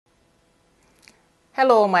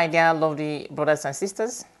Hello, my dear lovely brothers and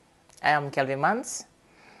sisters. I am Kelvin Mans.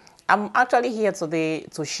 I'm actually here today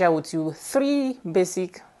to share with you 3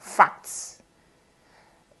 basic facts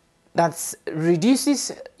that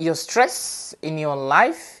reduces your stress in your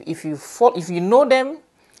life if you know them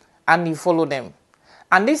and you follow them.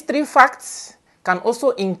 And these 3 facts can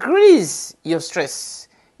also increase your stress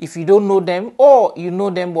if you don't know them, or you know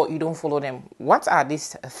them but you don't follow them. What are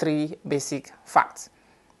these 3 basic facts?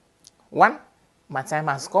 1, my time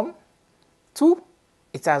has come. 2,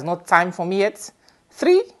 it has not time for me yet.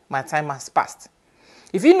 3, my time has passed.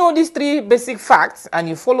 If you know these 3 basic facts and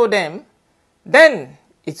you follow them, then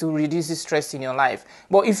it will reduce stress in your life.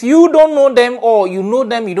 But if you don't know them, or you know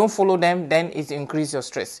them, you don't follow them, then it increases your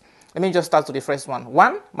stress. Let me just start with the first one.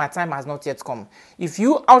 1, my time has not yet come. If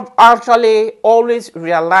you actually always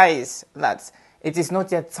realize that it is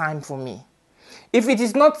not yet time for me. If it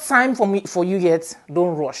is not time for you yet,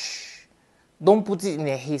 don't rush. Don't put it in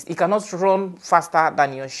a haste. It cannot run faster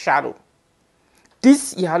than your shadow.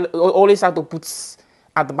 This you always have to put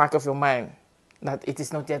at the back of your mind, that it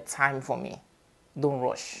is not yet time for me. Don't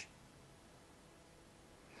rush.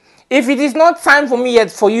 If it is not time for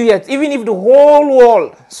you yet, even if the whole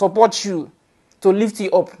world supports you to lift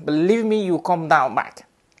you up, believe me, you come down back.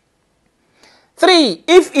 3,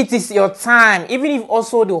 if it is your time, even if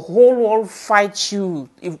also the whole world fights you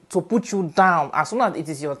to put you down, as soon as it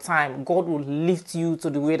is your time, God will lift you to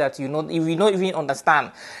the way that you don't even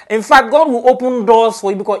understand. In fact, God will open doors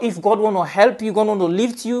for you, because if God want to help you, God want to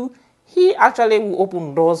lift you, He actually will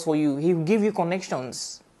open doors for you. He will give you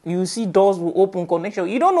connections. You see doors will open, connection.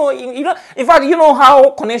 You don't know, in fact, you know how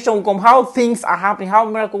connection will come, how things are happening, how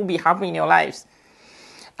miracles will be happening in your lives.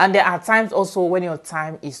 And there are times also when your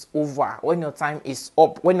time is over, when your time is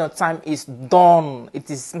up, when your time is done. It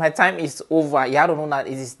is, my time is over. You have to know that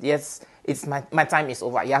it is, yes, it's my time is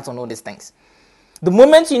over. You have to know these things. The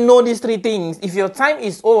moment you know these 3 things, if your time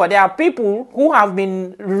is over, there are people who have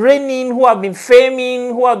been reigning, who have been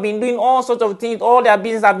faming, who have been doing all sorts of things, all their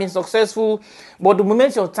business have been successful. But the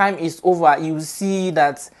moment your time is over, you see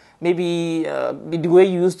that maybe the way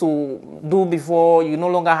you used to do before, you no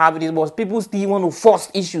longer have this, but people still want to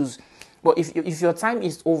force issues. But if your time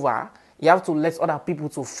is over, you have to let other people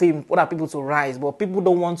to fame, other people to rise. But people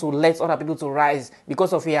don't want to let other people to rise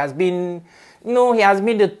because of he has been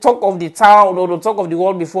the talk of the town or the talk of the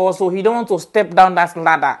world before, so he don't want to step down that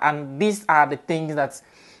ladder. And these are the things that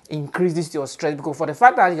increases your stress, because for the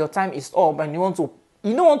fact that your time is up and you don't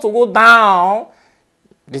want to go down,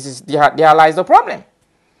 there lies the problem.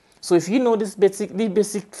 So if you know this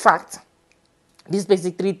basic fact, these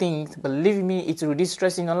basic 3 things, believe me, it will reduce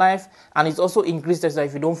stress in your life, and it also increases stress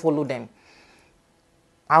if you don't follow them.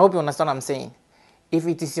 I hope you understand what I'm saying. If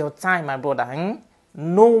it is your time, my brother,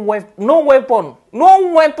 no weapon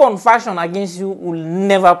fashioned against you will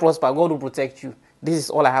never prosper. God will protect you. This is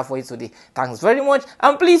all I have for you today. Thanks very much,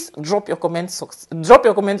 and please drop your comments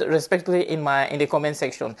respectfully in the comment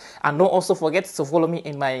section, and don't also forget to follow me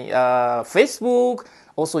in my Facebook,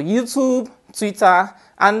 also YouTube, Twitter,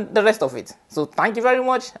 and the rest of it. So thank you very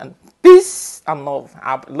much, and peace and love.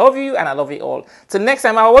 I love you and I love you all. Till next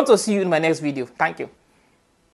time, I want to see you in my next video. Thank you.